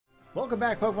Welcome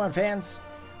back, Pokemon fans.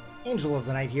 Angel of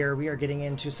the Night here. We are getting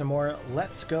into some more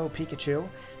Let's Go Pikachu.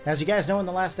 As you guys know, in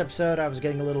the last episode, I was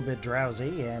getting a little bit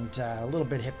drowsy and a little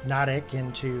bit hypnotic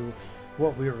into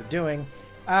what we were doing.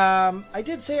 I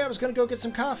did say I was going to go get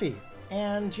some coffee.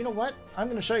 And you know what? I'm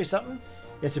going to show you something.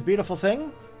 It's a beautiful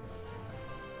thing.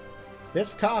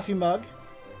 This coffee mug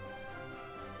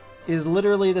is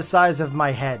literally the size of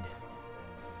my head.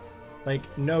 Like,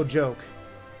 no joke.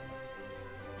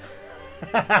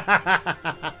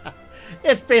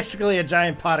 It's basically a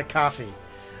giant pot of coffee.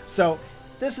 So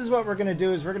this is what we're going to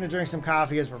do, is we're going to drink some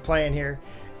coffee as we're playing here.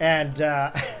 And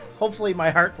hopefully my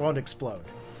heart won't explode.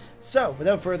 So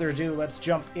without further ado, let's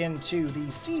jump into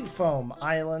the Seafoam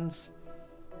Islands.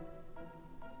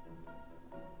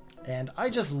 And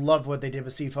I just love what they did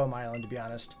with Seafoam Island, to be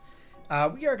honest.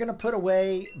 We are going to put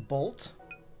away Bolt.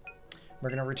 We're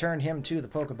going to return him to the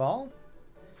Pokeball.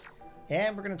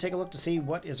 And we're going to take a look to see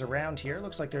what is around here.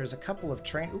 Looks like there's a couple of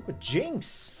Ooh, a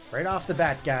Jinx! Right off the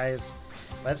bat, guys.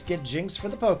 Let's get Jinx for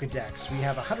the Pokedex. We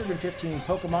have 115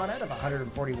 Pokemon out of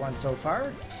 141 so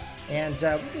far. And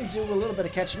we can do a little bit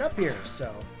of catching up here,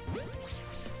 so...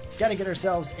 Gotta get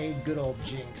ourselves a good old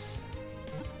Jinx.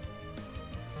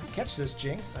 If we catch this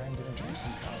Jinx, I'm going to drink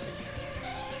some coffee.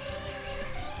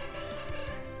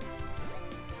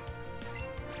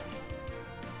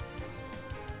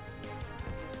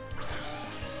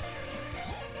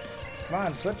 Come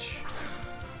on, switch.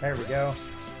 There we go. 1,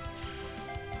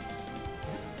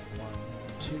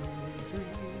 2, 3, 4.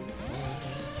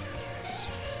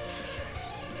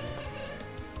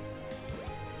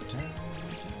 Time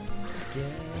to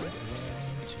get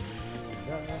into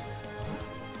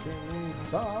the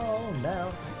ball now.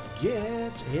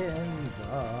 Get in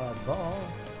the ball.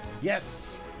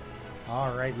 Yes!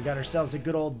 Alright, we got ourselves a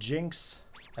good old Jinx.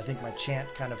 I think my chant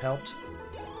kind of helped.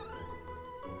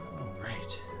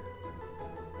 Alright.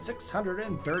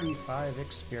 635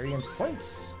 experience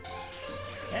points.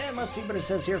 And let's see what it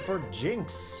says here for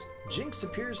Jinx. Jinx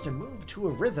appears to move to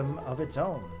a rhythm of its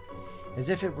own, as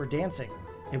if it were dancing.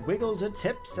 It wiggles its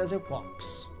hips as it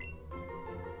walks.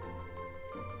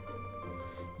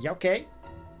 Yeah, okay.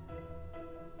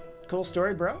 Cool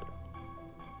story, bro.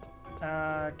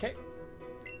 Okay.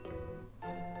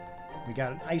 We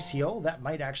got an Ice Heal. That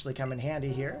might actually come in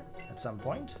handy here at some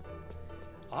point.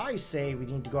 I say we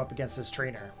need to go up against this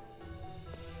trainer.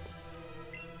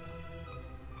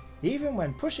 Even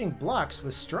when pushing blocks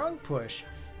with strong push,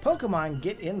 Pokemon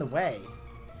get in the way.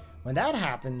 When that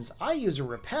happens, I use a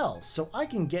repel so I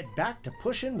can get back to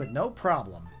pushing with no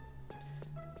problem.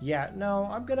 Yeah, no,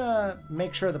 I'm gonna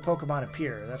make sure the Pokemon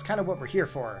appear. That's kind of what we're here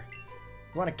for.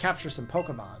 We want to capture some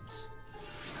Pokemons.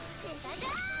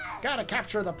 Gotta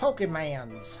capture the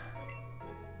Pokemons!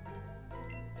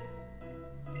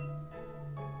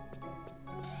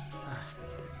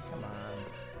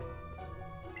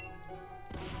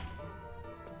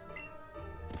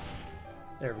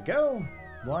 There we go.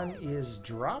 One is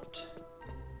dropped.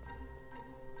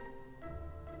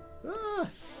 Ah,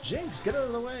 Jinx, get out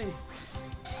of the way.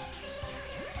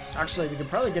 Actually, we could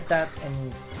probably get that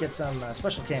and get some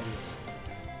special candies.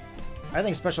 I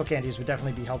think special candies would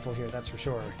definitely be helpful here, that's for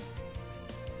sure.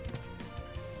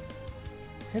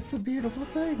 It's a beautiful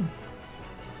thing.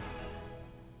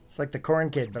 It's like the corn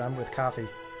kid, but I'm with coffee.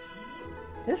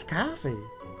 It's coffee.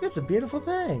 It's a beautiful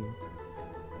thing.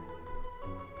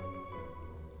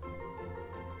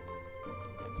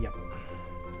 Yep.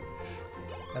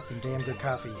 That's some damn good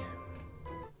coffee.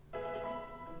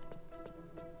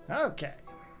 Okay.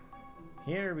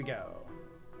 Here we go.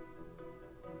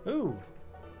 Ooh.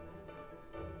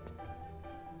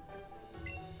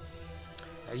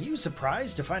 Are you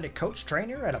surprised to find a coach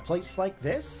trainer at a place like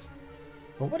this?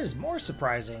 But what is more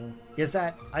surprising is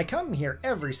that I come here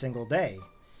every single day.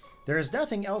 There is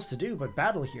nothing else to do but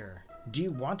battle here. Do you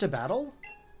want to battle?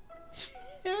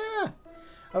 Yeah.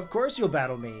 Of course you'll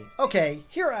battle me. Okay,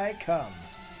 here I come.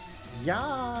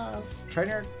 Yas!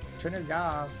 Trainer,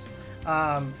 yas.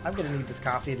 I'm gonna need this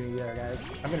coffee to be there,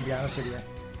 guys. I'm gonna be honest with you.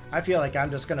 I feel like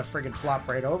I'm just gonna friggin' flop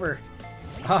right over.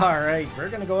 Alright, we're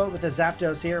gonna go out with a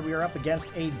Zapdos here. We are up against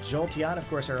a Jolteon. Of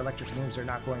course, our electric moves are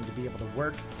not going to be able to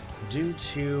work due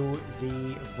to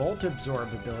the Volt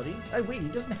Absorb ability. Oh, wait, he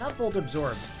doesn't have Volt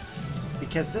Absorb.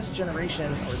 Because this generation,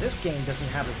 or this game, doesn't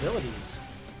have abilities.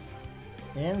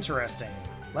 Interesting.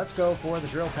 Let's go for the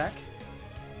Drill Peck.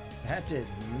 That did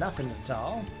nothing at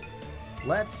all.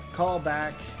 Let's call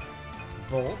back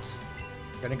Bolt.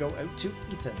 Gonna go out to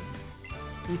Ethan.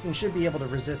 Ethan should be able to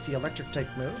resist the electric type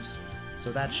moves,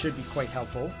 so that should be quite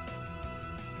helpful.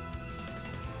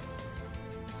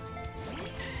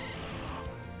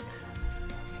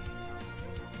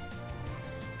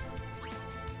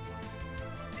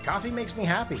 Coffee makes me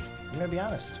happy. I'm gonna be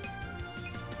honest.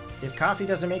 If coffee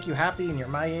doesn't make you happy and you're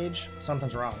my age,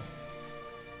 something's wrong.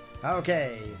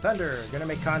 Okay, Thunder, gonna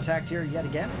make contact here yet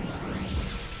again.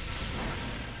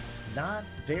 Not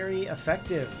very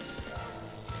effective.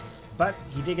 But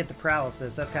he did get the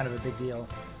paralysis, that's kind of a big deal.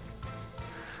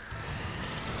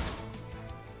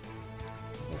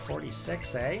 Level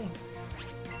 46, eh?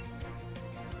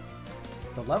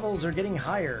 The levels are getting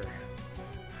higher.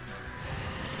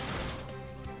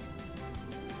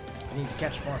 I need to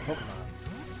catch more Pokemon.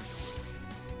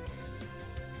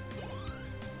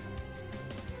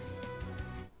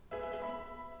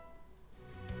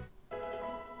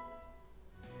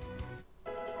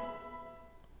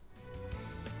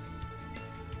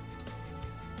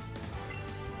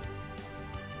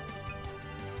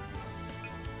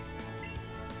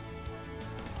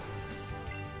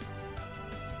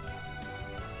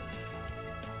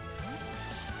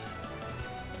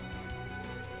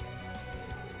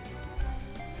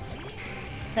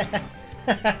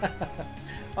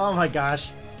 Oh my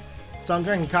gosh. So I'm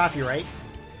drinking coffee, right?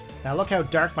 Now look how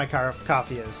dark my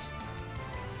coffee is.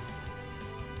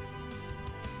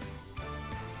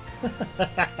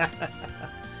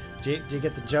 Do you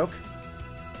get the joke?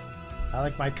 I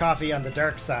like my coffee on the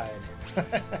dark side.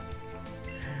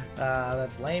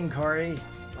 That's lame, Corey.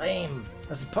 Lame.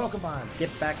 This is Pokemon.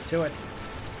 Get back to it.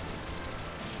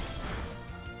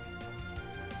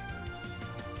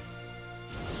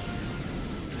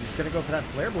 Just gonna go for that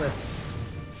Flare Blitz.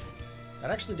 That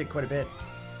actually did quite a bit.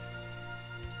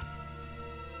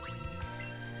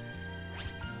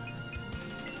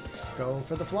 Let's go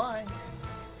for the fly.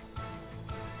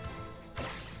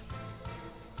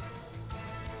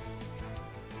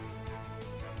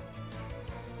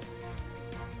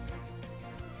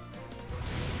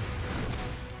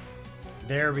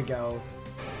 There we go.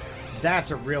 That's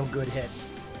a real good hit.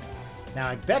 Now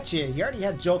I bet you he already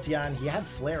had Jolteon, he had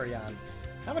Flareon.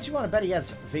 How much you want to bet he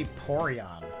has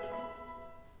Vaporeon?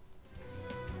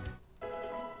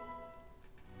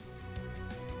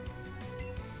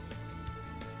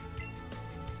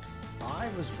 I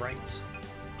was right.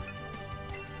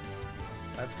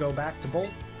 Let's go back to Bolt.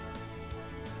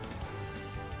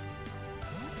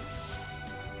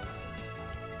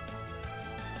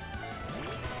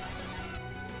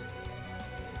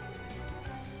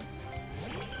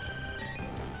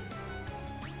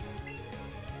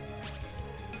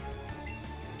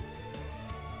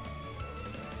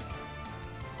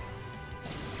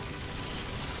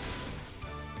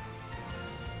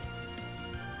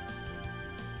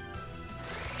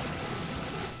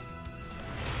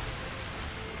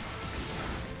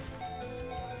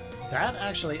 That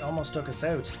actually almost took us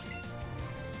out.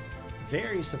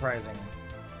 Very surprising.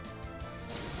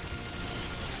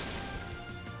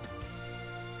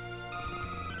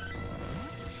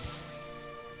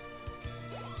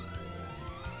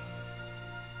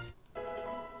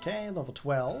 Okay, level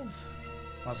 12.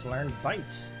 Must learn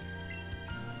Bite.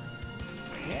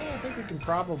 Yeah, I think we can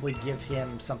probably give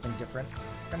him something different.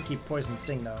 I'm gonna keep Poison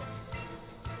Sting though.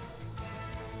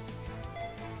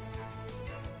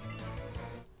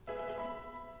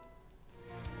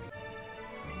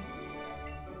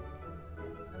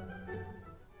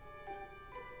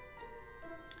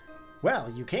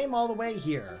 Well, you came all the way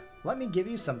here. Let me give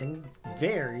you something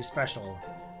very special.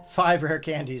 5 rare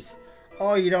candies.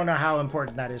 Oh, you don't know how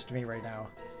important that is to me right now.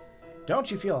 Don't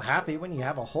you feel happy when you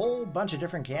have a whole bunch of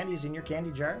different candies in your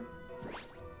candy jar?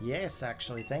 Yes,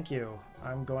 actually, thank you.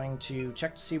 I'm going to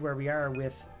check to see where we are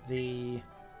with the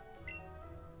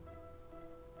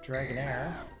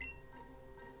Dragonair.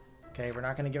 Okay, we're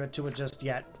not going to give it to it just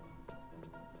yet.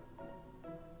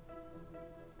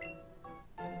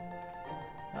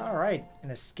 Alright,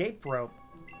 an escape rope.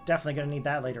 Definitely going to need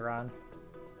that later on.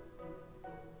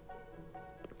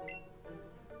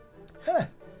 Huh.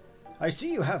 I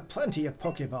see you have plenty of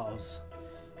Pokeballs.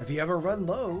 If you ever run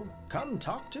low, come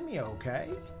talk to me, okay?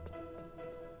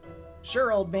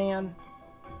 Sure, old man.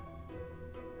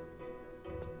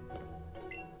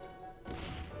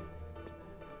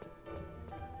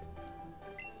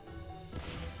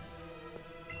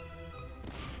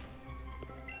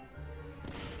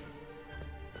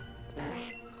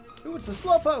 Ooh, it's a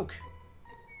Slowpoke!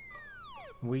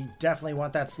 We definitely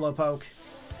want that Slowpoke.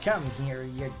 Come here,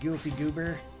 you goofy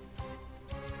goober.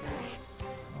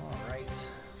 Alright.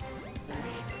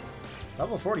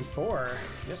 Level 44.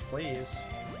 Yes, please.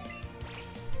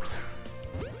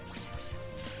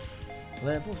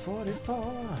 Level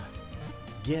 44.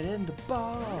 Get in the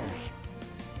ball.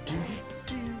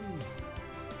 Do-do-do.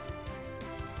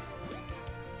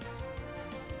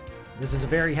 This is a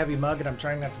very heavy mug, and I'm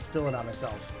trying not to spill it on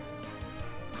myself.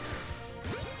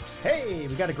 Hey,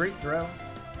 we got a great throw.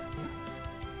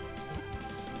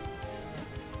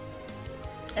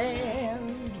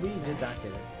 And we did not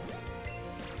get it.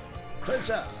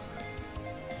 Huzzah!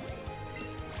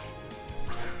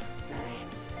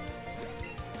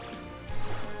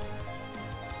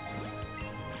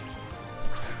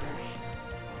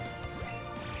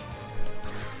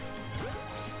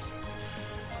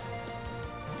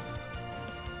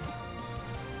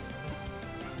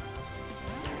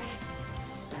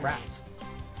 Wraps.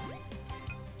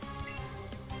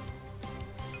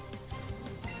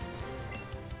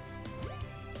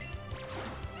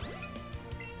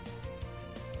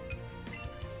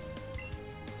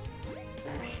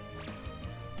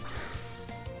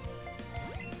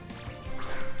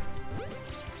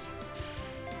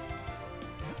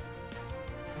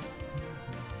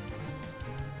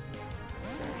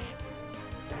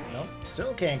 Nope,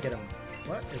 still can't get him.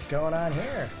 What is going on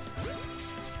here?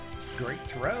 Great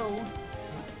throw.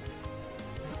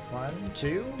 1,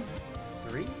 2,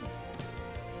 3.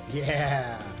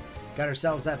 Yeah! Got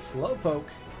ourselves that Slowpoke.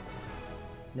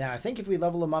 Now, I think if we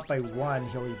level him up by 1,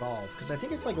 he'll evolve. Because I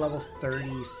think it's like level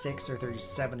 36 or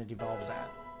 37 it evolves at.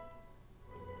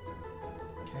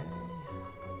 Okay.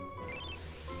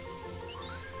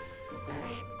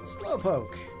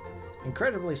 Slowpoke.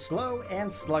 Incredibly slow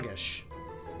and sluggish.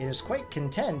 It is quite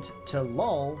content to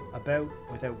loll about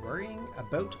without worrying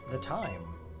about the time.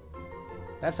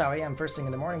 That's how I am first thing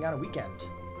in the morning on a weekend.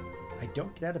 I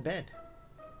don't get out of bed.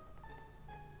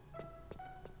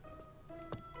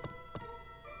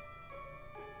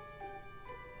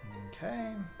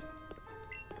 Okay.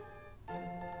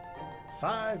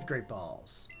 5 great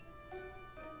balls.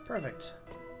 Perfect.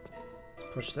 Let's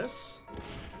push this.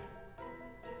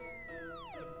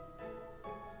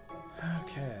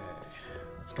 Okay.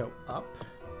 Let's go up.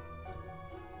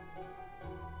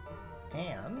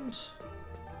 And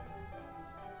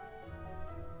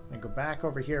I'm gonna go back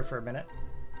over here for a minute.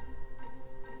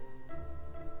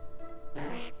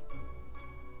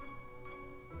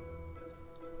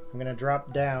 I'm gonna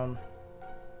drop down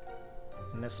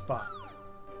in this spot.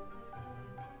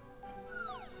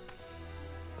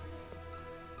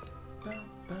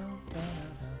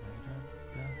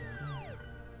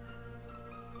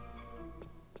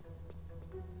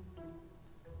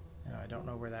 Now I don't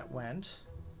know where that went.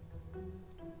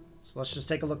 So let's just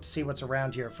take a look to see what's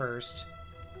around here first.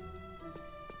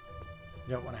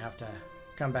 You don't want to have to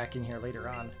come back in here later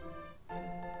on.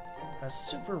 A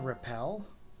super repel.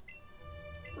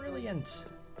 Brilliant.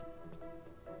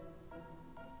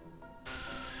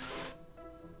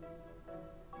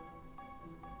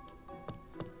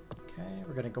 Okay,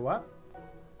 we're gonna go up.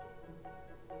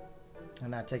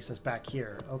 And that takes us back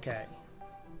here. Okay.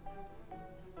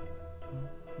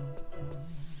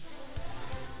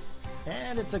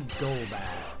 And it's a Golbat.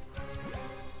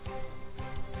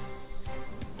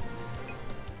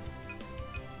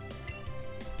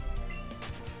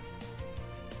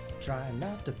 Trying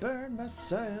not to burn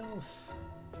myself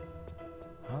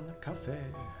on the coffee.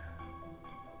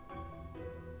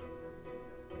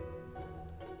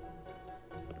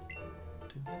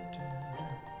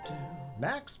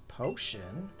 Max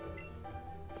potion.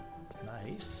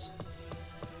 Nice.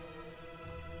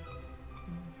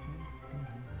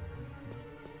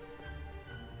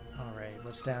 Alright,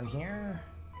 what's down here?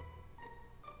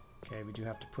 Okay, we do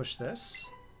have to push this.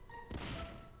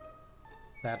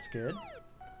 That's good.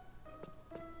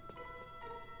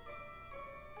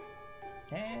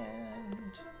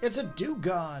 And it's a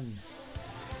Dewgong.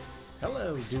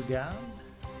 Hello, Dewgong.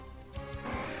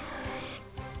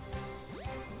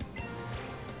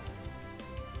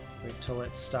 Wait till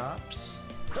it stops.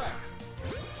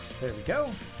 There we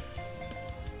go.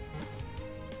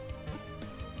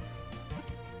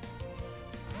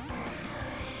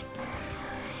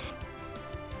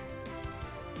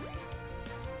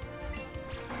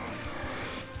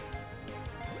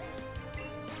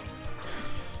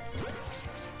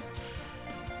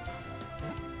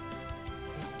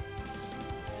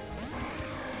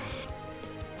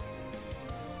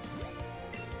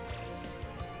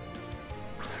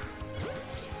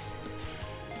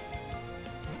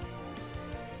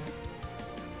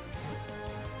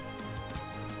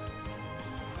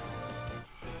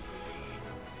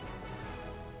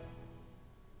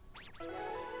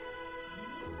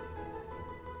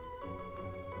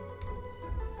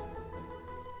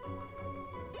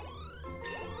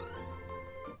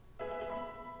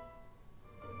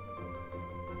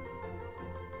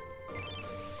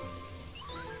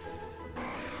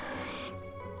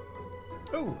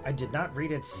 Oh, I did not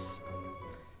read its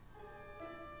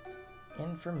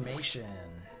information.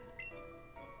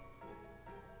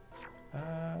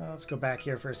 Let's Let's go back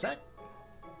here for a sec.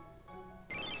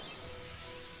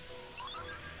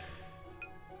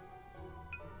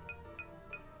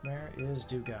 Where is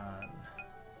Dugon?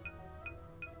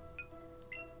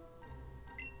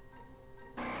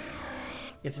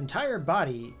 Its entire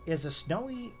body is a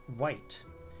snowy white.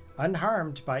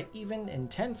 Unharmed by even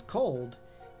intense cold,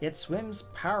 it swims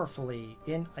powerfully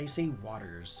in icy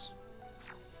waters.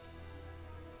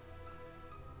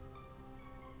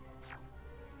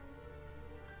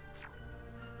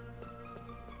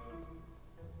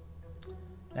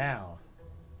 Now,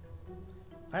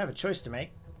 I have a choice to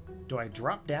make. Do I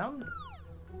drop down?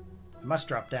 I must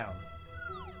drop down.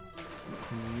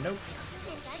 Nope.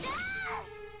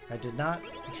 I did not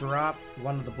drop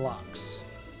one of the blocks.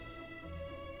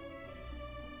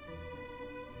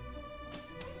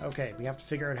 Okay, we have to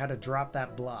figure out how to drop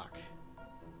that block.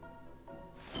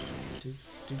 Do,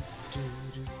 do, do,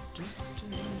 do, do, do,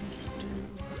 do.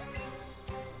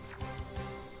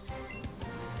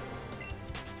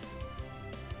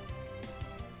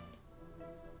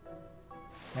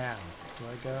 Now, do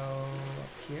I go up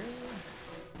here?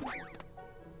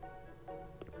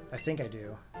 I think I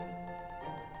do.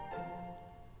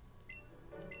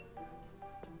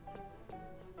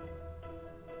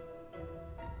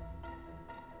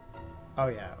 Oh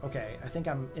yeah, okay. I think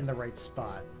I'm in the right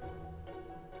spot.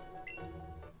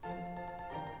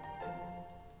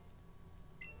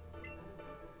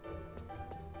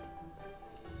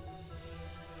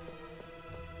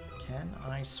 Can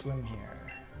I swim here?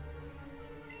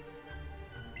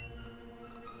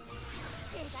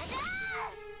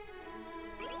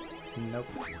 Nope.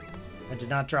 I did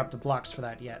not drop the blocks for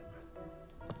that yet.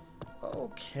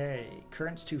 Okay,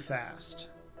 current's too fast.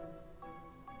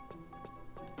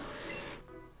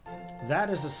 That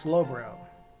is a Slowbro.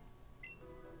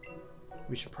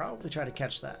 We should probably try to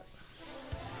catch that.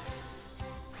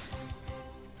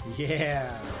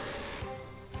 Yeah!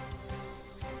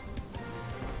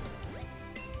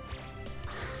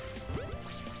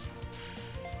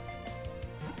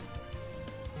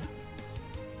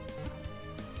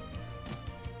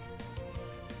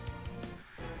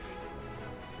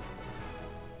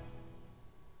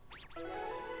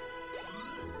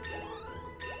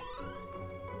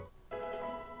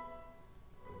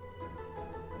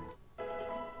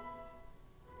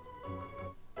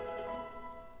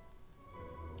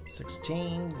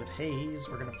 With Haze,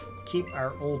 we're going to keep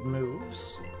our old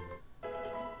moves.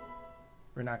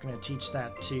 We're not going to teach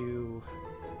that to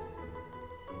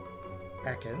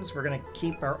Ekans. We're going to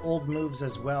keep our old moves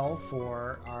as well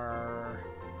for our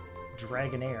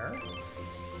Dragonair.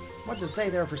 What's it say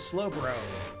there for Slowbro?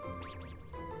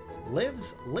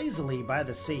 Lives lazily by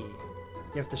the sea.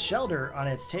 If the shelter on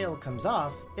its tail comes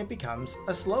off, it becomes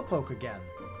a Slowpoke again.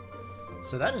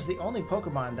 So that is the only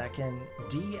Pokemon that can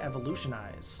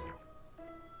de-evolutionize.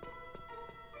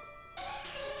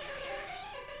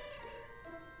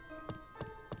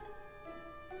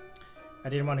 I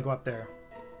didn't want to go up there.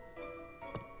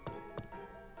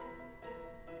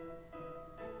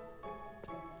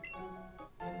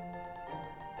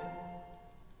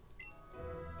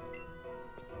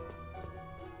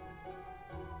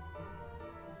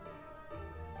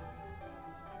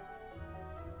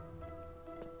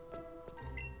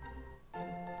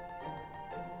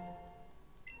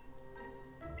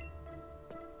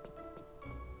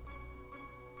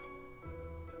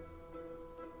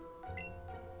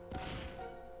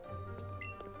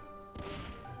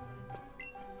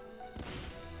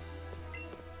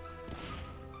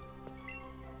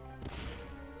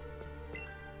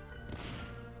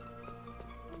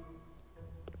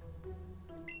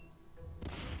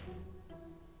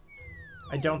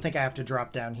 I don't think I have to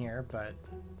drop down here, but...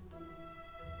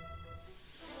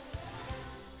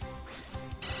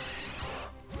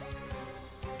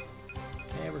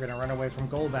 Okay, we're gonna run away from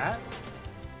Golbat.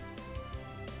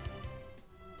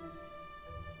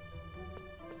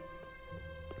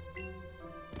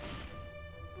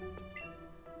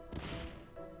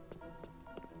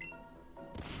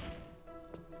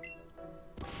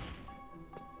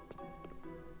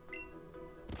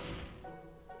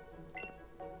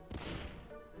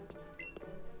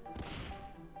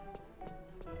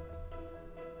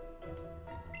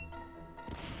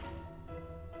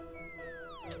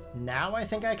 Now I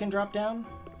think I can drop down.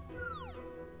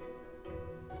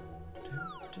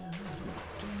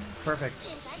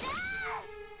 Perfect.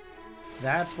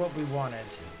 That's what we wanted.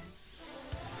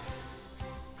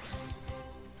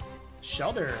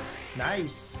 Shelter.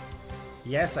 Nice.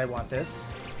 Yes, I want this.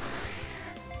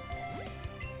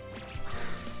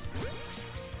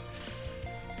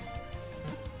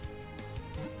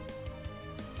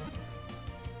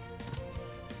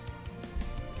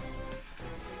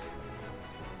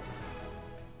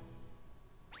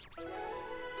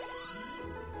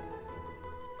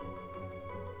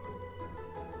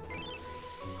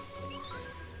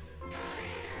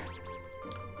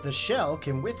 The shell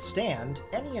can withstand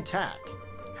any attack.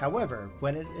 However,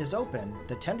 when it is open,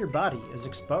 the tender body is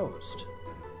exposed.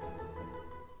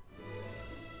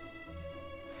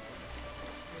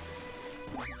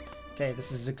 Okay,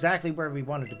 this is exactly where we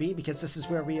wanted to be because this is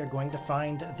where we are going to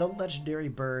find the legendary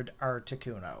bird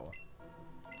Articuno.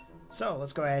 So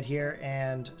let's go ahead here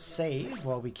and save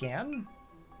while we can.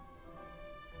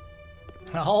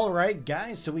 Alright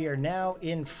guys, so we are now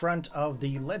in front of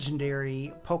the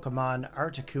legendary Pokemon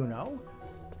Articuno.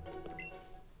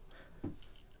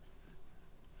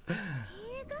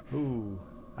 Ooh,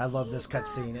 I love this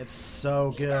cutscene. It's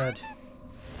so good.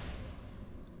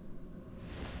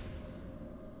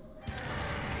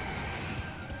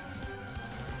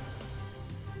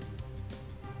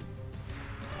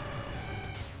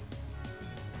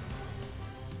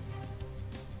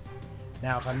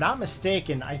 Now, if I'm not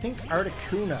mistaken, I think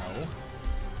Articuno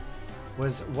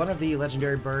was one of the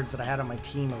legendary birds that I had on my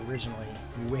team originally,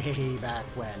 way back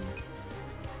when.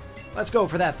 Let's go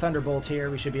for that Thunderbolt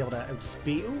here. We should be able to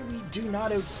outspeed. Ooh, we do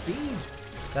not outspeed.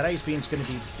 That Ice Beam's going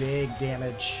to be big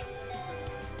damage.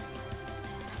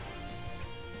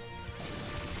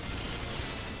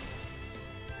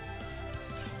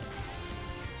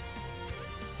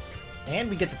 And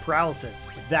we get the paralysis.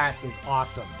 That is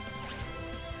awesome.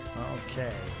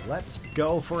 Okay, let's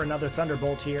go for another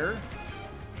Thunderbolt here.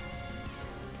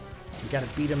 We gotta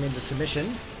beat him into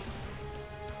submission.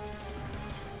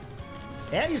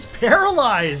 And he's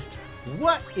paralyzed!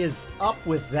 What is up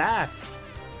with that?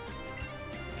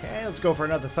 Okay, let's go for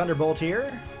another Thunderbolt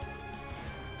here.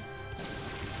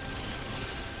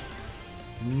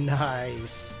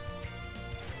 Nice.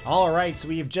 Alright, so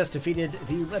we've just defeated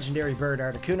the legendary bird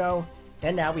Articuno.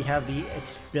 And now we have the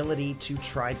ability to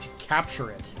try to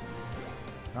capture it.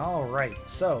 Alright,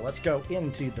 so let's go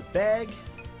into the bag.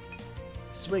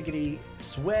 Swiggity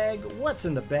swag. What's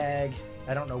in the bag?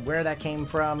 I don't know where that came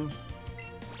from.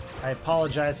 I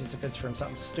apologize if it's from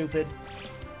something stupid.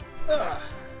 Ugh.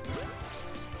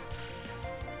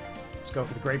 Let's go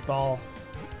for the Great Ball.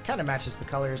 Kind of matches the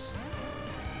colors.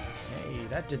 Hey,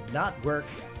 that did not work.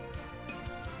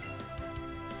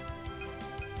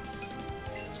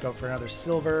 Go for another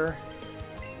silver.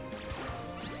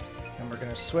 And we're going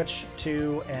to switch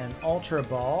to an Ultra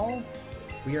Ball.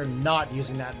 We are not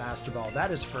using that Master Ball.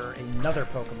 That is for another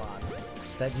Pokemon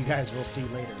that you guys will see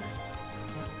later.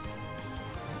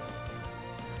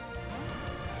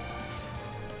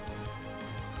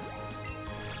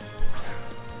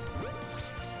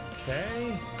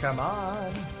 Okay, come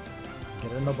on.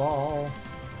 Get in the ball.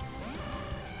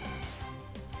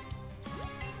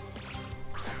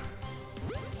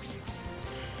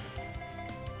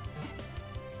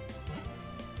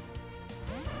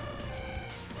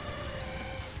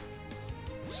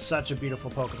 Such a beautiful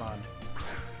Pokemon.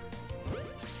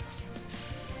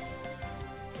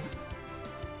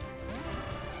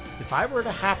 If I were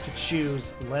to have to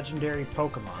choose legendary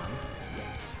Pokemon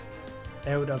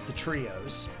out of the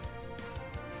trios,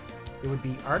 it would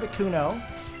be Articuno,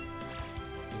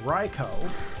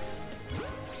 Raikou,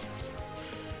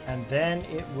 and then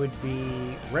it would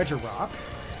be Regirock,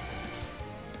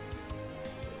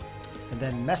 and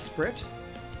then Mesprit,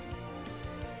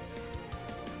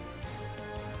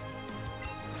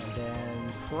 and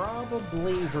then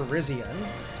probably Virizion.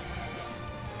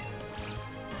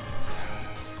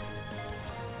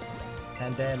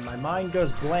 And then my mind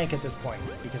goes blank at this point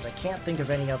because I can't think of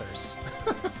any others.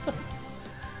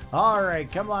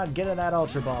 Alright, come on, get in that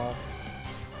Ultra Ball.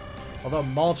 Although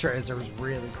Moltres is a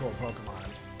really cool Pokemon.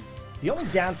 The only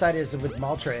downside is with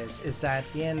Moltres is that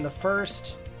in the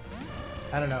first,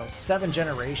 I don't know, 7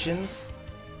 generations,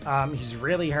 he's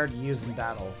really hard to use in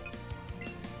battle.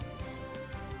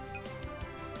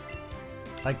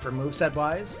 Like for moveset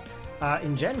wise.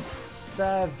 In Gen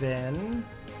 7...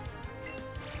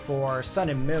 for Sun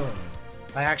and Moon,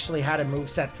 I actually had a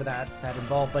moveset for that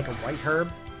involved like a White Herb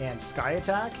and Sky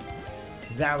Attack.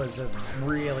 That was a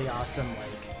really awesome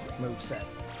like moveset.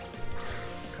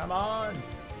 Come on!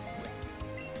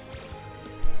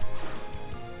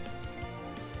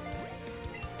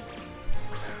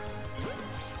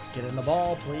 Get in the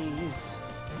ball, please.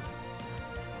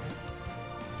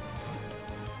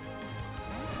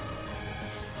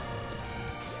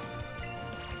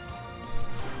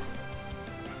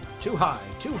 Too high,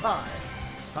 too high.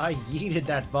 I yeeted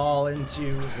that ball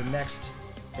into the next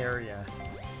area.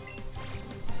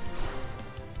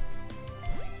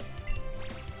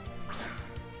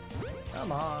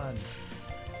 Come on.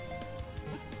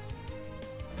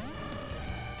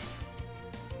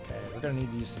 Okay, we're gonna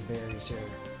need to use some berries here.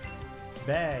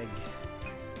 Bag.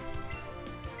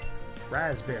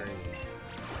 Raspberry.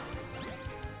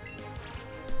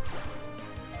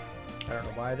 I don't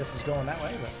know why this is going that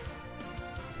way, but...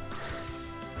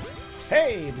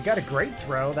 Hey, we got a great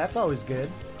throw. That's always good.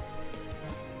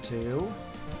 2,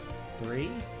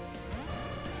 3.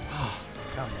 Oh,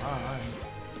 come on.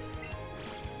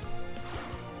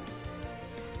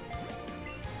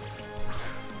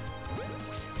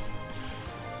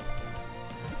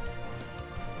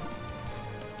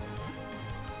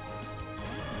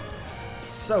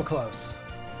 So close.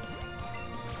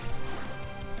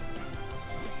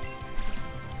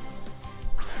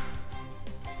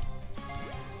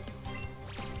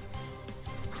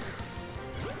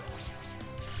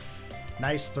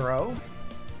 Nice throw.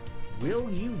 Will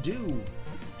you do?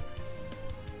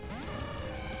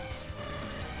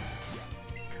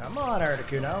 Come on,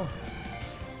 Articuno.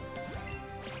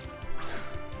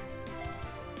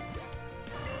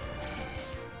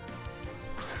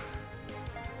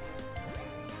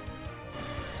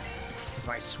 Is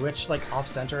my switch like off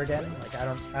center again? Like I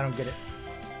don't get it.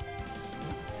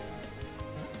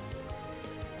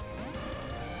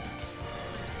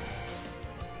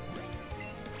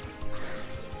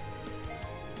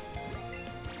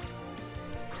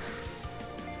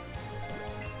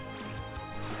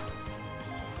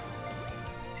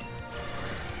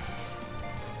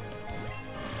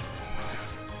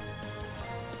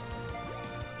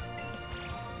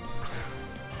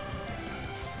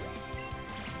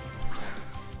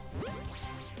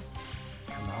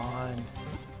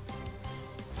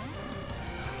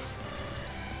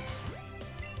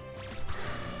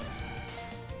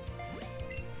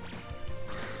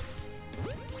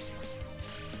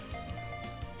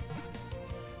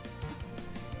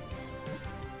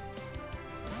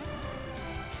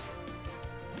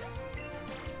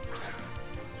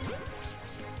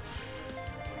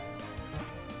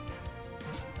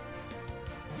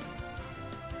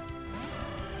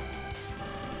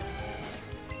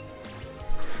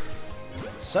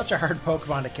 Such a hard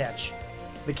Pokemon to catch.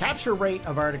 The capture rate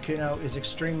of Articuno is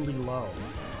extremely low,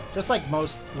 just like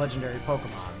most legendary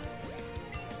Pokemon.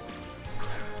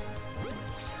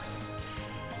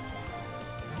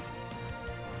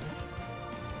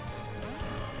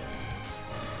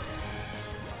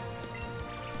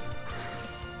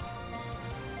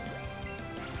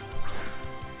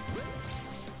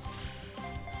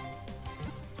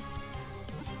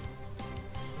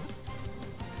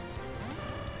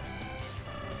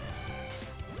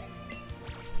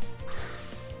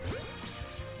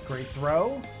 Great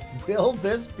throw. Will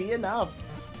this be enough?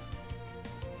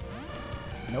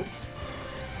 Nope.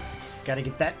 Gotta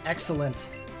get that excellent.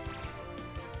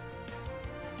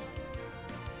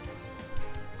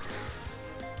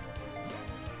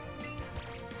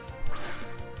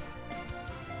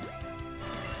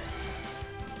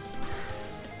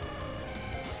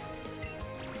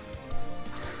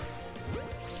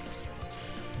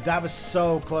 That was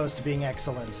so close to being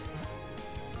excellent.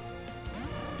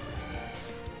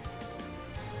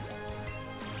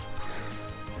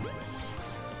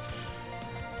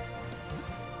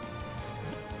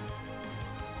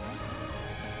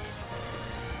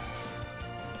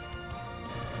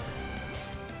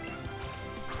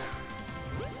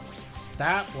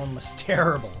 That one was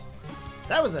terrible.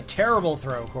 That was a terrible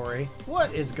throw, Corey.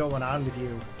 What is going on with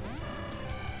you?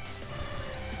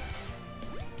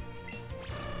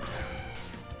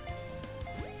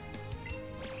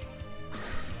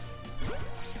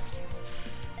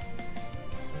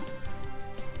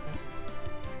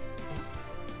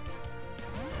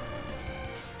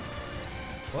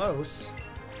 Close.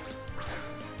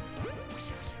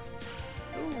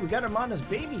 Ooh, we got him on his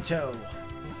baby toe.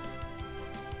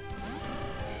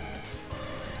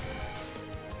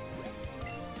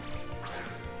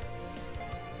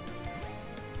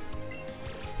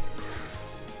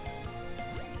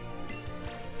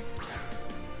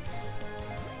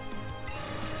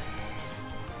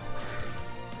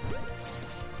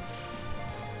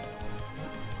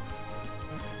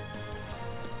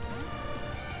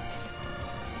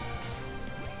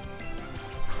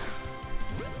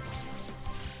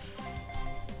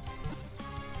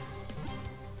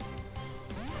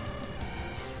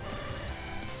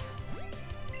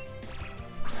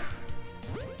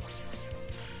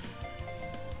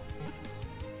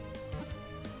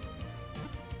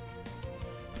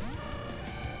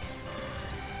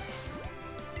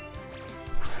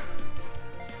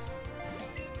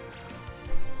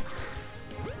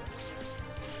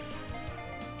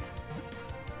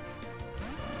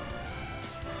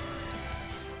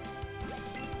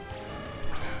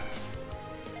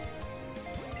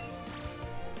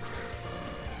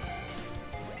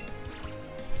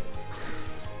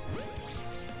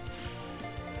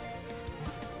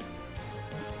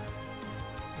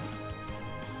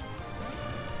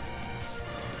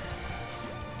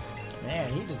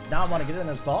 Man, he does not want to get in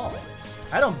this ball.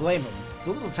 I don't blame him. It's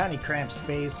a little tiny cramped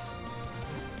space.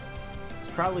 It's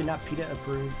probably not PETA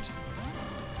approved.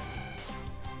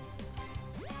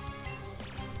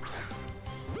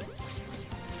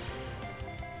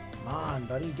 Come on,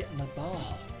 buddy, get in the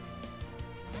ball.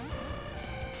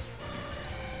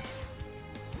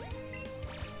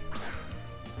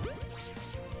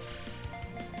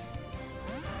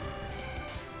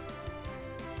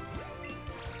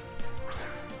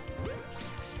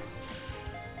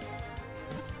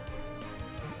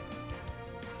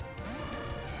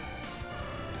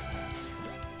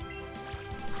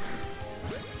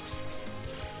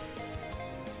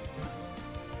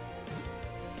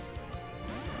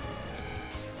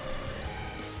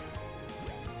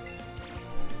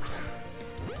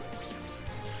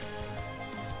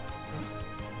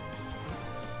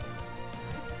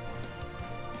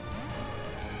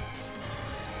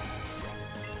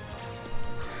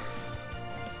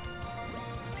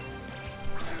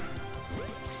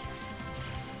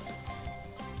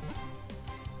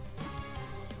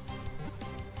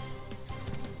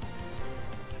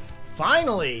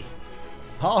 Finally!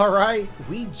 Alright,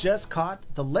 we just caught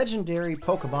the legendary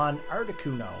Pokemon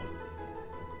Articuno.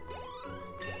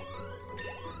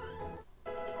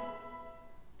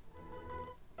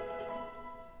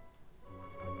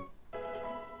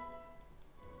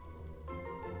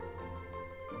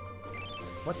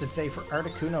 What's it say for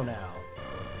Articuno now?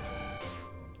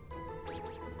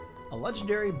 A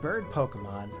legendary bird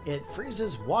Pokemon. It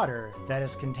freezes water that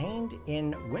is contained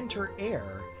in winter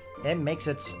air and makes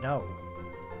it snow.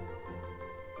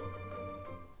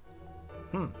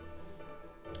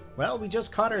 Well, we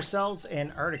just caught ourselves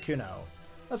an Articuno.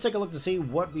 Let's take a look to see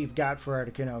what we've got for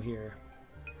Articuno here.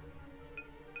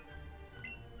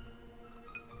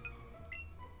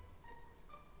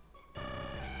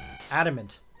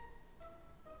 Adamant.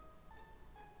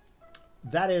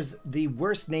 That is the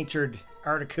worst-natured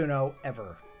Articuno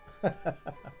ever.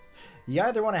 You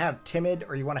either want to have timid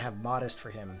or you want to have modest for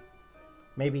him.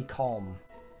 Maybe calm.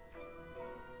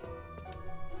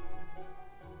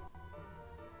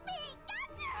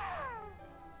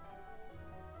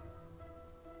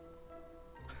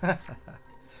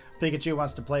 Pikachu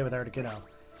wants to play with Articuno.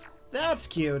 That's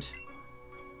cute.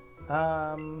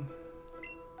 That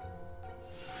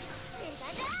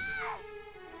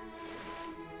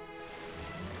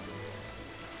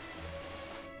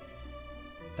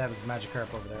was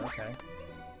Magikarp over there, okay.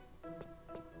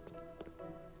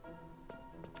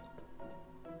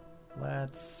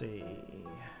 Let's see.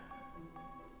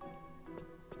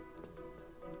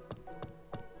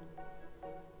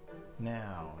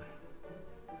 Now.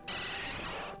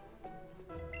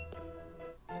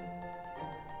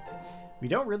 We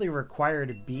don't really require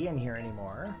to be in here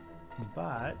anymore,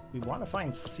 but we want to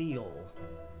find Seal.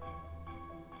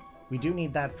 We do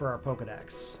need that for our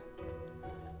Pokedex.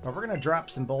 But we're going to drop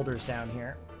some boulders down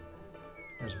here.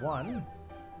 There's one.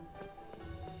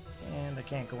 And I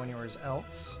can't go anywhere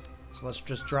else. So let's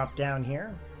just drop down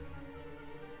here.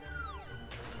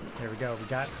 There we go. We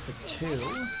got the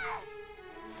 2.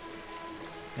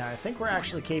 Now I think we're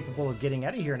actually capable of getting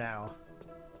out of here now.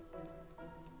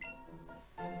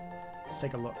 Let's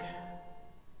take a look.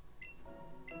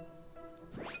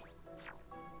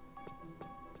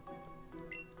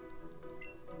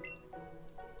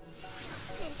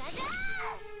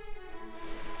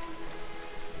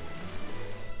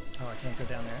 Oh, I can't go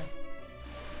down there.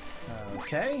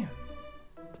 Okay.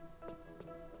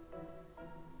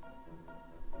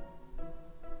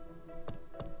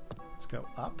 Let's go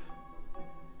up.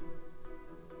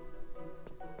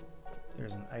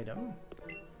 There's an item.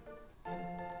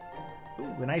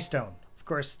 Ooh, an ice stone. Of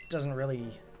course, doesn't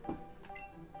really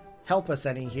help us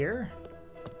any here.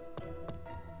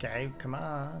 Okay, come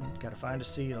on. Gotta find a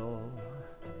seal.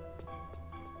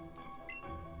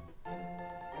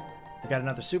 We got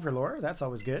another super lure. That's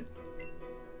always good.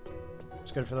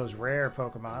 It's good for those rare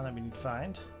Pokemon that we need to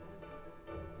find.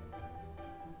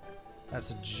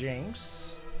 That's a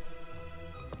Jinx.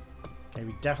 Okay,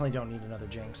 we definitely don't need another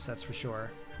Jinx, that's for sure.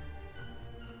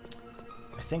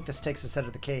 I think this takes us out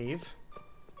of the cave.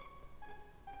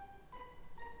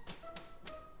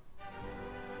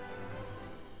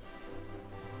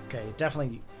 Okay,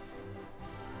 definitely.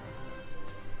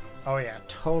 Oh yeah,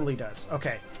 totally does.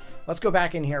 Okay, let's go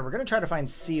back in here. We're going to try to find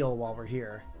Seal while we're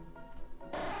here.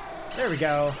 There we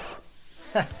go.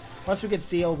 Once we get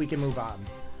Seal, we can move on.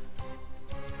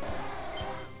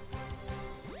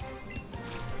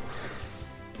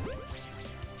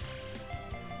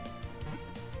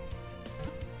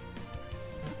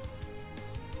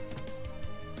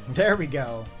 There we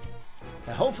go.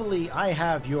 Now, hopefully I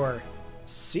have your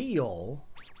seal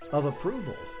of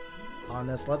approval on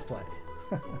this Let's Play.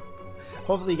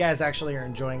 Hopefully you guys actually are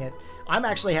enjoying it. I'm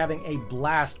actually having a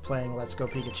blast playing Let's Go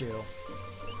Pikachu.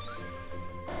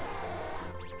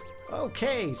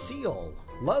 Okay, Seal.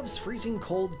 Loves freezing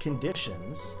cold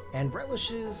conditions and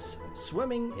relishes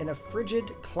swimming in a frigid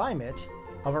climate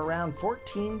of around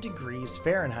 14 degrees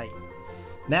Fahrenheit.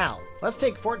 Now, let's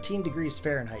take 14 degrees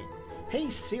Fahrenheit. Hey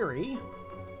Siri.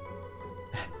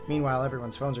 Meanwhile,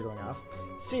 everyone's phones are going off.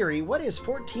 Siri, what is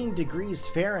 14 degrees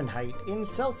Fahrenheit in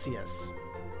Celsius?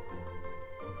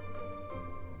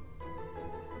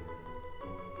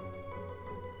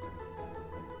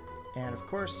 And of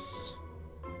course,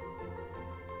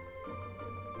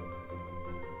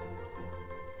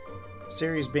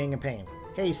 Siri's being a pain.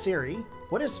 Hey Siri,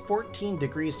 what is 14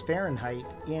 degrees Fahrenheit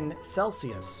in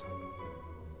Celsius?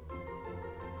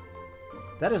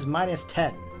 That is minus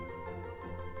 10.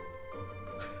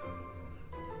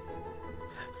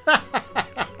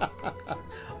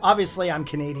 Obviously, I'm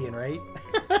Canadian, right?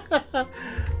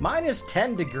 Minus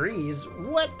 10 degrees?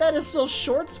 What? That is still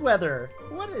shorts weather.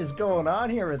 What is going on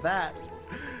here with that?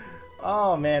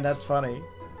 Oh, man, that's funny.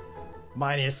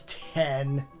 Minus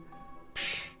 10.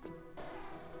 Psh.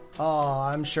 Oh,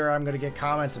 I'm sure I'm going to get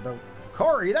comments about,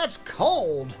 Corey, that's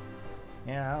cold.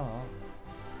 Yeah, I don't know.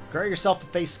 Grow yourself a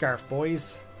face scarf,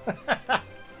 boys.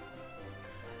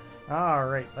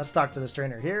 Alright, let's talk to this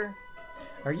trainer here.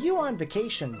 Are you on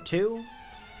vacation too?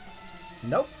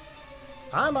 Nope.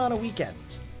 I'm on a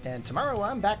weekend, and tomorrow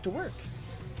I'm back to work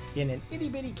in an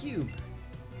itty-bitty cube.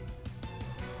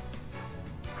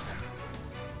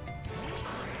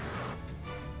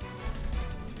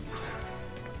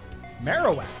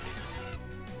 Marowak.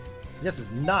 This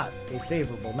is not a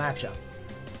favorable matchup.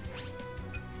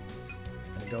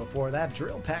 Gonna go for that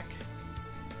drill peck.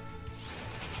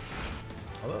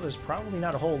 Although there's probably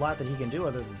not a whole lot that he can do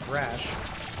other than thrash.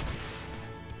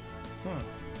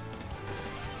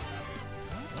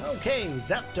 Okay,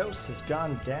 Zapdos has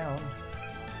gone down.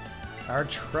 Our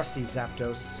trusty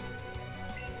Zapdos.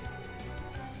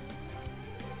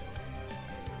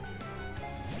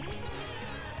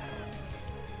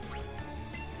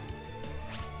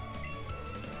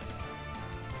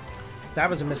 That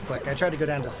was a misclick. I tried to go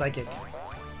down to Psychic.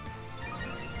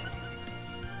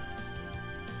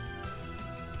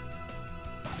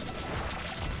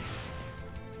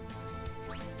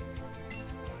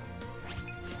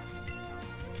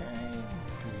 Okay,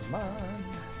 come on.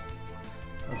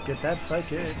 Let's get that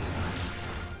Psychic.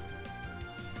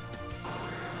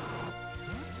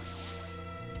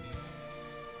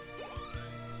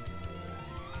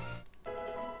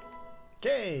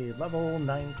 Okay, level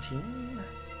 19.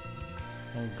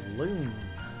 And Gloom.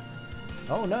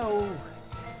 Oh no!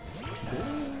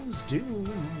 Gloom's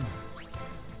Doom.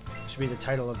 Should be the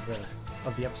title of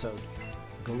the episode.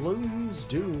 Gloom's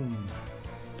Doom.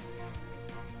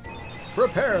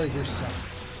 Prepare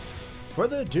yourself for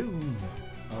the doom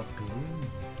of gloom.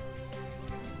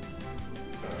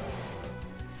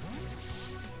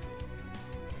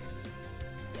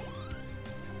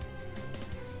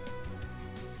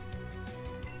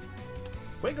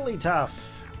 Wigglytuff.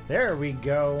 There we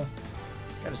go.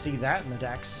 Gotta see that in the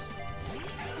decks.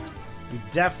 We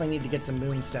definitely need to get some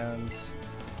Moonstones.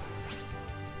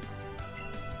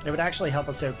 It would actually help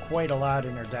us out quite a lot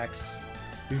in our decks.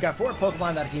 We've got 4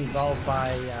 Pokemon that can evolve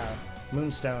by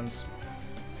Moonstones.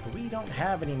 But we don't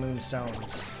have any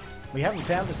Moonstones. We haven't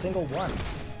found a single one.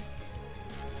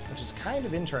 Which is kind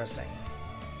of interesting.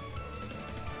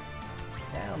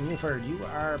 Now, Mewford, you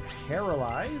are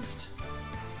paralyzed.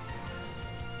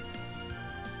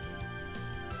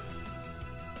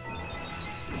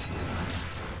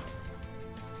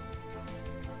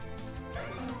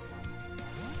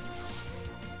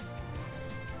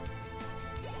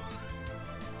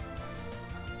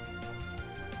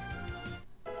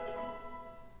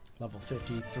 Level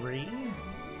 53.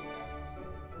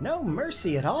 No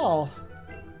mercy at all.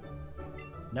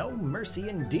 No mercy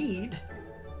indeed.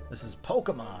 This is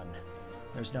Pokemon.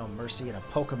 There's no mercy in a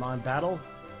Pokemon battle.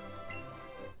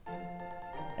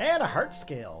 And a Heart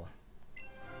Scale.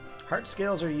 Heart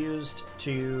Scales are used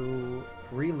to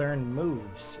relearn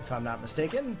moves, if I'm not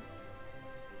mistaken.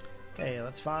 Okay,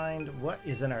 let's find what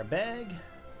is in our bag.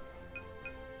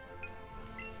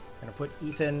 Gonna put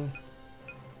Ethan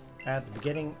at the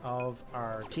beginning of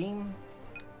our team.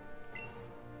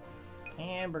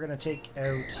 And we're going to take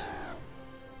out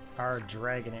our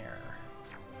Dragonair.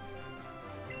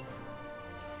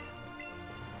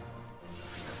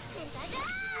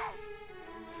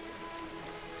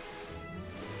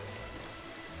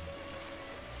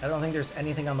 I don't think there's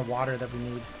anything on the water that we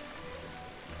need.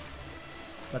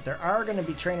 But there are going to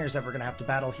be trainers that we're going to have to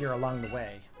battle here along the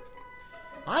way.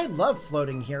 I love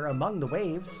floating here among the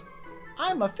waves.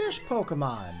 I'm a fish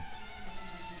Pokemon.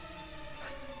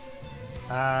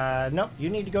 Nope, you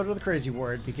need to go to the Crazy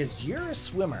Ward because you're a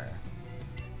swimmer.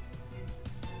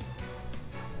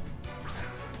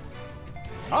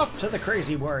 Off to the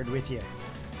Crazy Ward with you.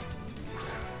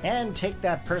 And take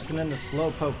that person in the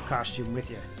Slowpoke costume with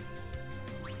you.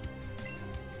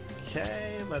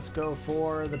 Okay, let's go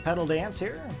for the pedal dance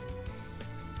here.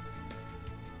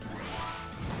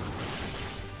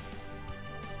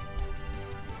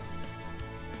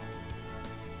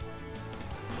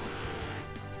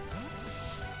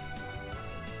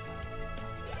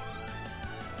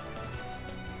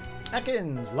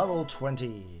 Ekans, level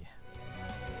 20.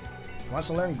 Wants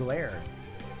to learn Glare.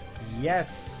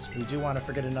 Yes, we do want to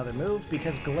forget another move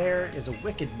because Glare is a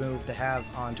wicked move to have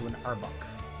onto an Arbok.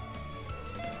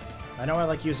 I know I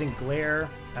like using Glare,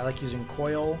 I like using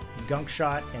Coil, Gunk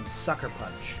Shot, and Sucker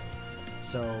Punch.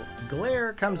 So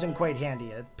Glare comes in quite handy.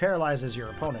 It paralyzes your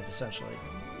opponent, essentially.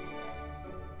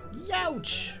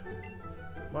 Youch!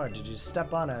 What, did you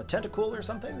step on a tentacle or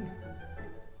something? Alright,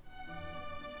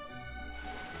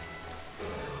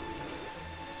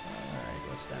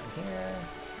 what's down here?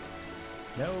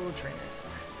 No trainer.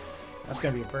 That's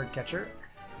going to be a bird catcher.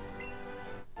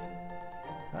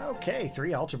 Okay,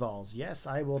 3 Ultra Balls. Yes,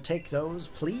 I will take those,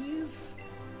 please.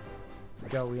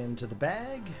 Go into the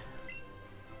bag.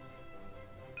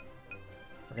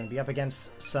 We're going to be up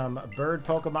against some bird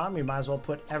Pokemon. We might as well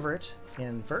put Everett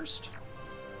in first.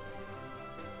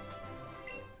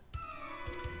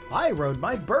 I rode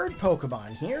my bird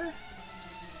Pokemon here.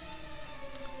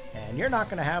 And you're not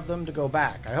going to have them to go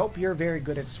back. I hope you're very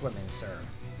good at swimming, sir.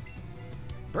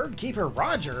 Bird Keeper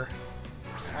Roger?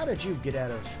 How did you get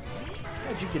out of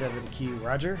the queue,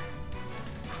 Roger?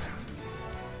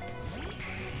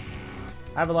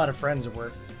 I have a lot of friends at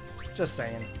work. Just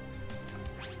saying.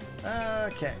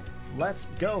 Okay, let's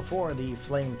go for the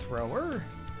flamethrower.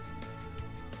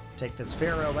 Take this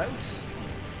Pharaoh out.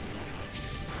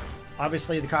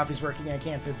 Obviously, the coffee's working. I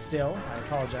can't sit still. I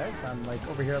apologize. I'm like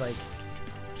over here like...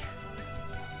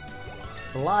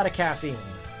 It's a lot of caffeine.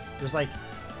 There's like...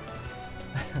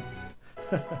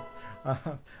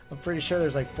 I'm pretty sure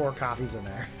there's like 4 coffees in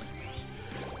there.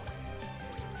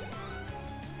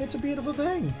 It's a beautiful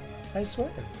thing. I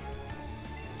swear.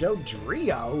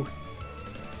 Dodrio?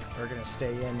 We're gonna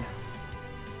stay in.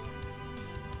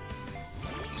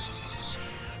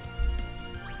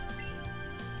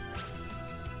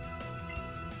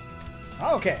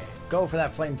 Okay, go for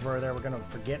that flamethrower there. We're gonna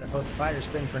forget about the fire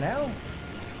spin for now.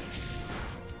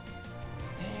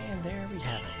 And there we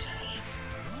have it.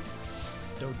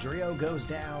 Dodrio goes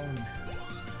down.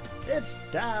 It's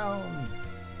down.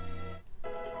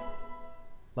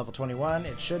 Level 21.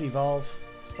 It should evolve.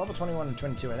 It's level 21 and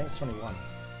 22. I think it's 21.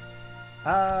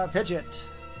 Pidgeot.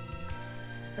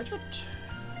 Pidgeot.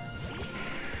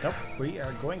 Nope. We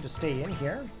are going to stay in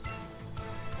here.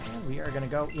 And we are going to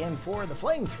go in for the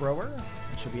flamethrower.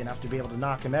 It should be enough to be able to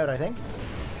knock him out, I think.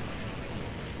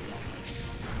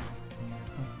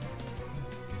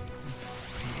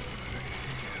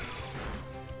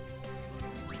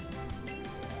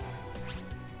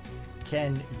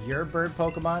 Can your bird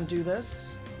Pokemon do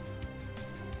this?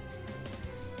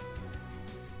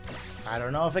 I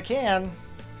don't know if it can,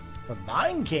 but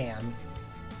mine can.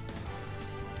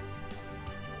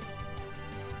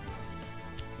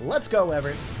 Let's go,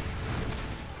 Everett.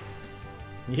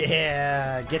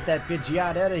 Yeah, get that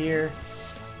Pidgeot out of here.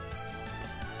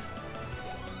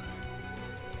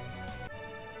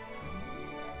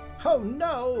 Oh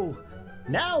no!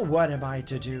 Now what am I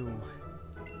to do?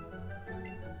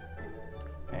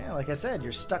 Yeah, like I said,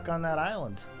 you're stuck on that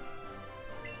island.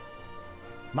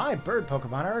 My bird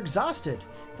Pokemon are exhausted.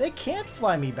 They can't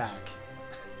fly me back.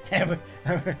 And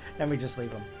we just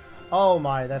leave them. Oh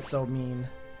my, that's so mean.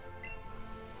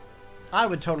 I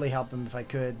would totally help them if I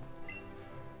could.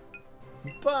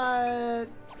 But...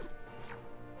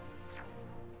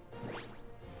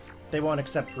 they won't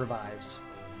accept revives.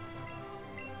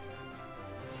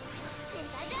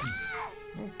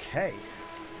 Okay.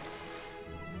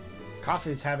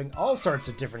 Coffee is having all sorts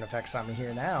of different effects on me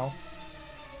here now.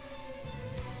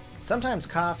 Sometimes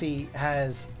coffee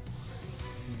has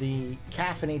the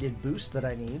caffeinated boost that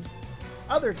I need.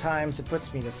 Other times it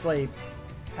puts me to sleep.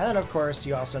 And then of course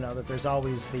you also know that there's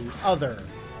always the other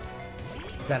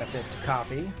benefit to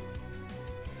coffee.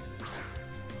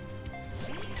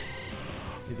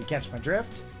 If you catch my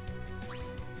drift.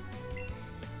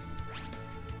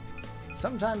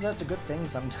 Sometimes that's a good thing,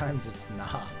 sometimes it's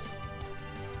not.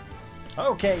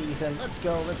 Okay, Ethan, let's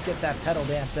go. Let's get that pedal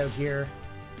dance out here.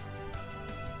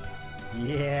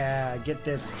 Yeah, get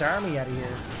this Starmie out of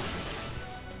here.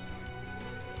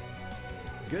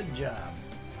 Good job.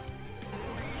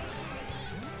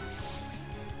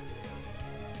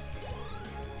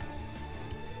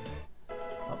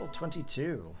 Level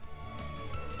 22.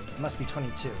 It must be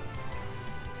 22.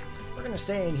 We're gonna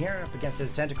stay in here up against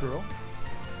his Tentacruel.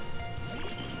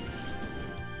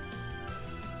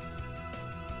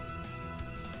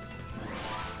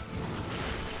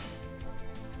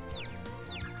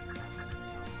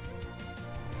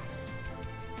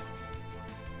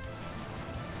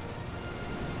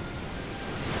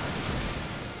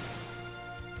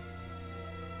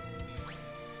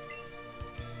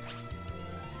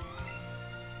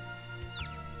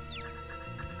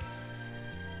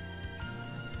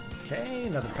 Okay,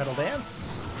 another Petal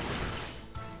Dance.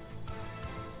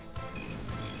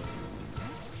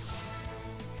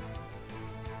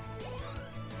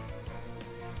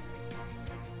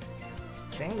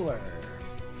 Kingler.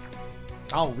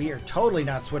 Oh, we are totally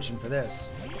not switching for this.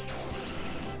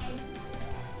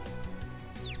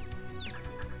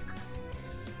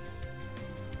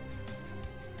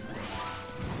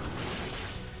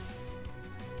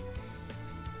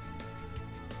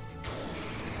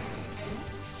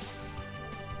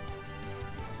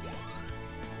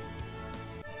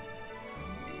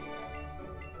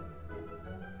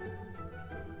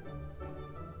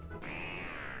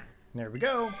 There we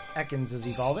go. Ekans is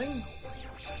evolving.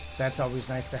 That's always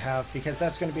nice to have because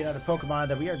that's going to be another Pokemon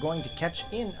that we are going to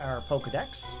catch in our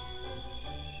Pokedex.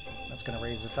 That's going to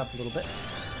raise this up a little bit.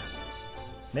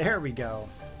 There we go.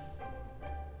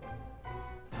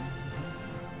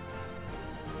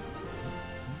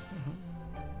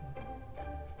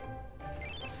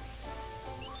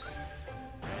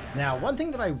 Now, one thing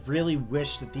that I really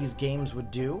wish that these games would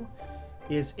do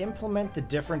is implement the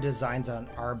different designs on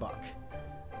Arbok.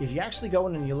 If you actually go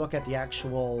in and you look at the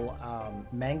actual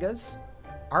mangas,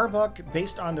 Arbok,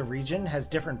 based on the region, has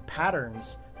different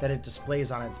patterns that it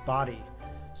displays on its body.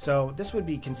 So this would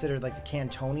be considered like the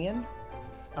Cantonian.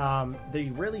 They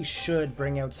really should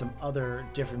bring out some other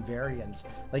different variants.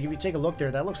 Like if you take a look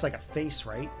there, that looks like a face,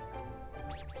 right?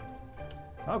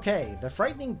 Okay, the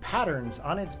frightening patterns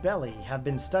on its belly have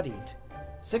been studied.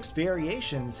 6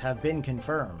 variations have been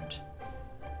confirmed.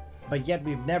 But yet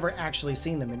we've never actually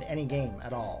seen them in any game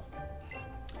at all.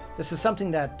 This is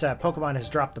something that Pokemon has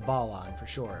dropped the ball on, for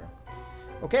sure.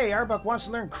 Okay, Arbok wants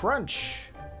to learn Crunch.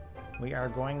 We are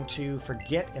going to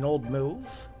forget an old move.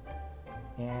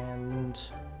 And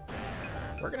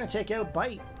we're going to take out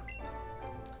Bite.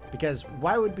 Because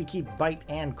why would we keep Bite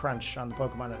and Crunch on the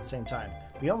Pokemon at the same time?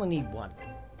 We only need one.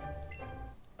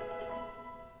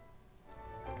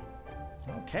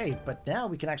 Okay, but now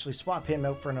we can actually swap him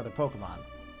out for another Pokemon.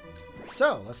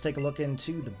 So, let's take a look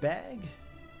into the bag.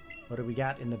 What do we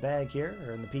got in the bag here,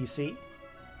 or in the PC?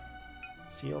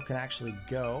 Seal can actually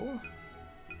go.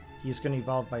 He's going to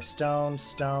evolve by Stone.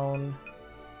 Stone.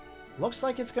 Looks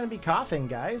like it's going to be Coughing,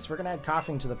 guys. We're going to add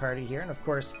Coughing to the party here. And of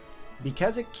course,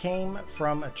 because it came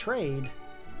from a trade,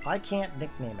 I can't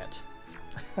nickname it.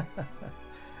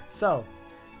 So,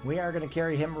 we are going to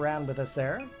carry him around with us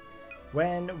there.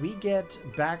 When we get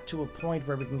back to a point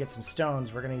where we can get some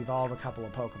stones, we're going to evolve a couple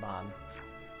of Pokemon.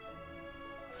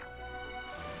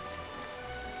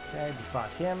 Okay, we fought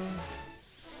him.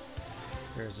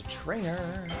 There's a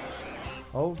trainer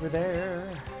over there.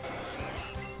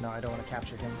 No, I don't want to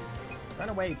capture him. Run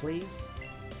away, please.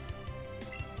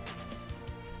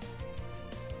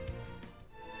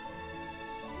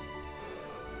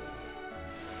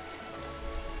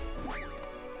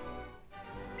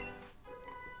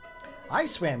 I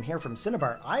swam here from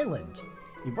Cinnabar Island.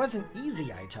 It wasn't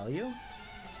easy, I tell you.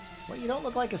 Well, you don't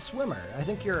look like a swimmer. I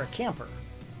think you're a camper.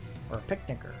 Or a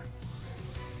picnicker.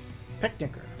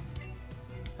 Picnicker.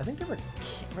 I think they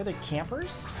were they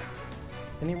campers?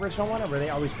 In the original one, or were they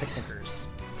always picnickers?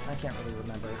 I can't really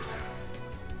remember.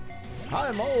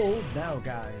 I'm old now,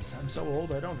 guys. I'm so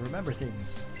old I don't remember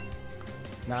things.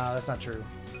 No, that's not true.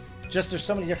 Just there's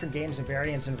so many different games and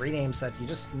variants and renames that you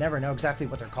just never know exactly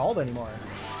what they're called anymore.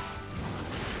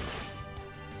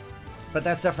 But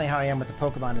that's definitely how I am with the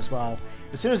Pokemon as well.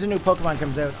 As soon as a new Pokemon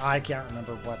comes out, I can't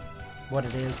remember what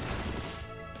it is.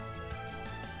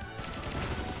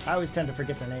 I always tend to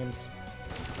forget their names.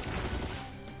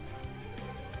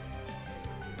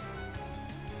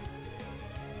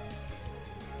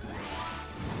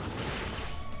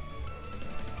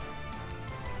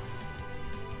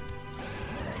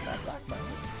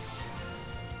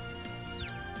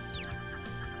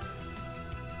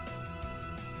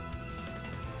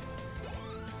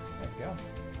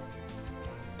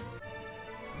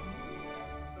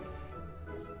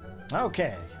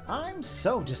 Okay, I'm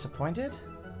so disappointed.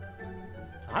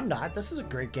 I'm not. This is a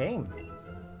great game.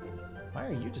 Why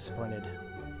are you disappointed?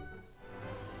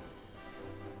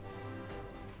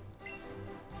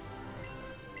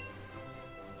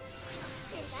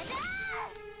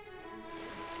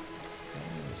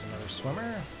 There's another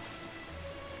swimmer.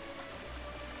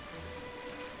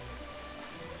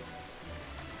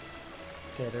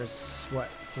 Okay, there's what,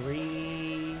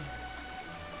 three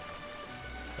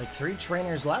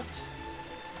trainers left?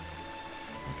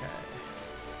 Okay.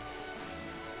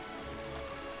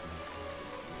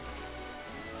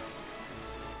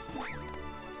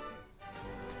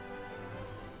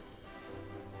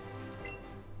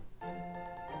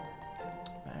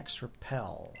 Max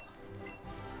repel.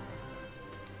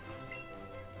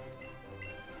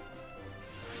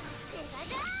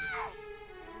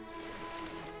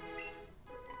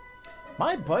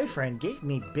 My boyfriend gave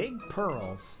me big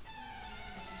pearls.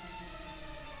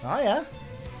 Oh, yeah?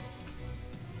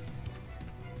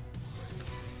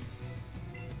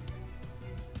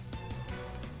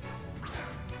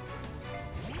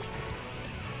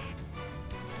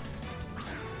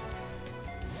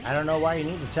 I don't know why you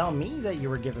need to tell me that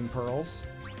you were given pearls.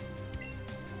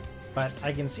 But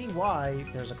I can see why.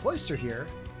 There's a cloister here.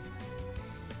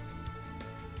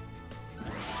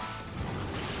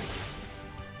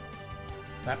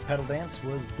 That pedal dance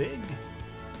was big.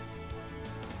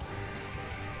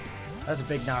 That's a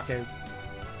big knockout.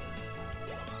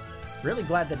 Really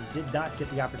glad that it did not get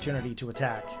the opportunity to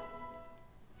attack.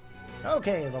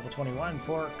 Okay, level 21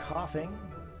 for coughing.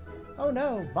 Oh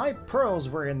no, my pearls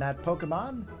were in that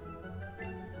Pokemon.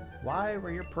 Why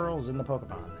were your pearls in the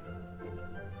Pokemon?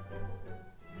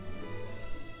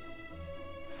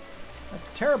 That's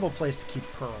a terrible place to keep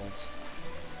pearls.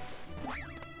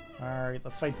 Alright,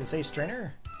 let's fight this Ace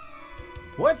Trainer.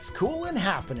 What's cool and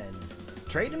happening?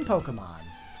 Trading Pokemon.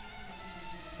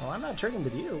 Well, I'm not trading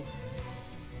with you.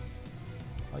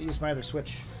 I'll use my other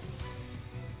switch.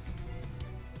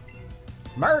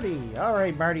 Marty!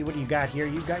 Alright, Marty, what do you got here?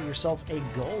 You got yourself a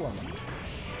Golem.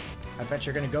 I bet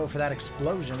you're going to go for that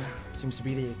explosion. Seems to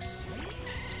be the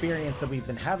experience that we've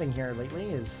been having here lately,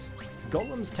 is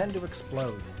Golems tend to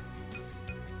explode.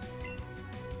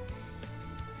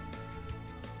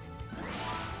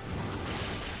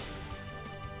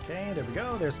 Okay, there we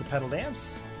go. There's the pedal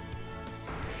dance.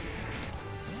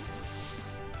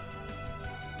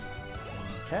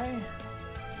 Okay.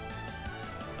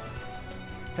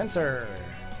 Pinsir.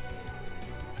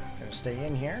 Gonna stay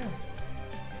in here.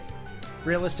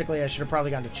 Realistically, I should have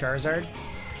probably gone to Charizard.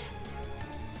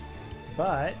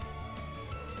 But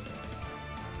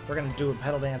we're gonna do a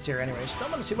pedal dance here anyway. So I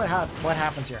want to see what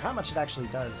happens here. How much it actually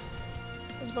does.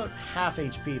 That's about half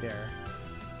HP there.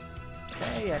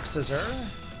 Okay, X-Scissor.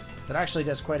 That actually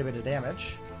does quite a bit of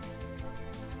damage.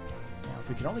 Now, if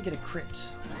we can only get a crit.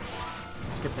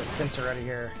 Let's get this Pinsir out of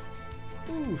here.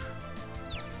 Ooh.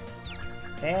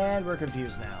 And we're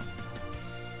confused now.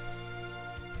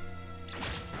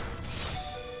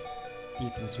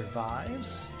 Ethan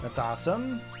survives. That's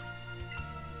awesome.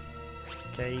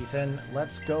 Okay, Ethan,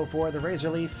 let's go for the Razor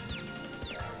Leaf.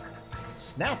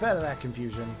 Snap out of that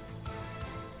confusion.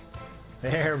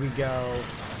 There we go.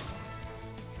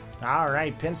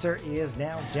 Alright, Pinsir is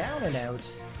now down and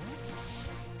out.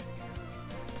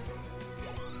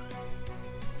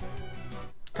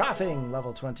 Coughing,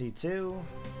 level 22.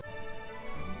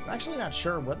 I'm actually not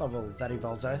sure what level that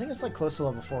evolves at. I think it's like close to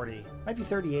level 40. Might be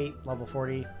 38, level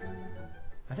 40.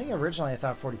 I think originally I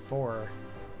thought 44.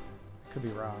 Could be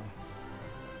wrong.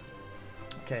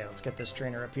 Okay, let's get this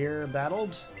trainer up here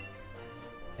battled.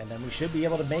 And then we should be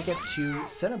able to make it to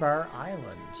Cinnabar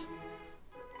Island.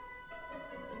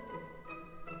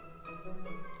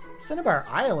 Cinnabar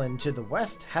Island to the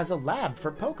west has a lab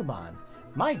for Pokemon.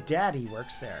 My daddy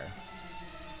works there.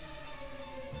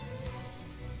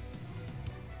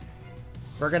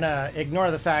 We're gonna ignore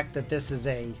the fact that this is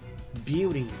a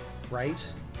beauty, right?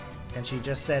 And she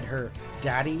just said her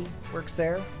daddy works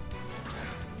there.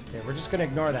 Okay, we're just gonna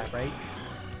ignore that, right?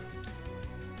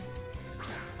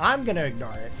 I'm gonna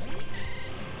ignore it.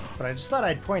 But I just thought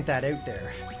I'd point that out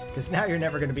there, because now you're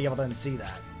never gonna be able to unsee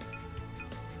that.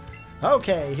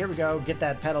 Okay, here we go. Get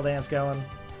that pedal dance going.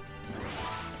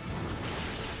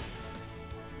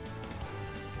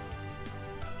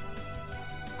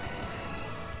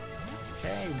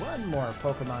 Okay, one more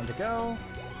Pokemon to go.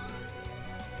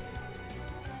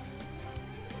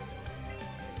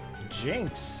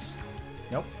 Jinx.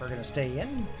 Nope, we're gonna stay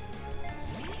in.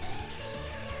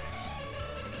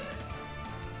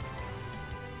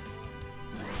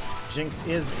 Jinx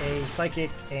is a Psychic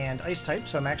and Ice type,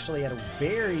 so I'm actually at a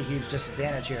very huge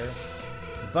disadvantage here.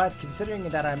 but considering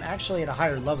that I'm actually at a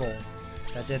higher level,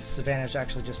 that disadvantage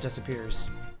actually just disappears.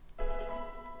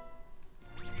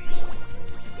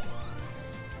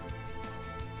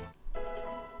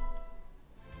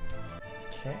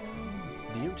 Okay,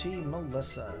 Beauty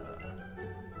Melissa.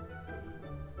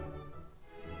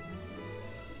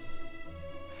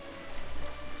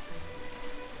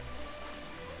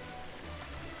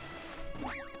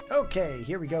 Okay,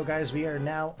 here we go, guys. We are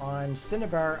now on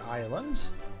Cinnabar Island,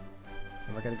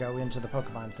 and we're going to go into the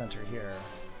Pokemon Center here.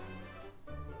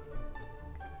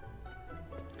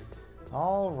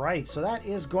 Alright, so that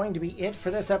is going to be it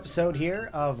for this episode here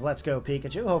of Let's Go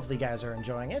Pikachu. Hopefully you guys are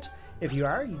enjoying it. If you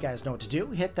are, you guys know what to do.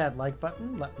 Hit that like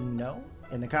button, let me know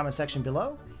in the comment section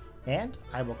below, and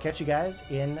I will catch you guys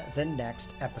in the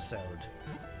next episode.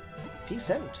 Peace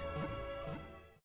out.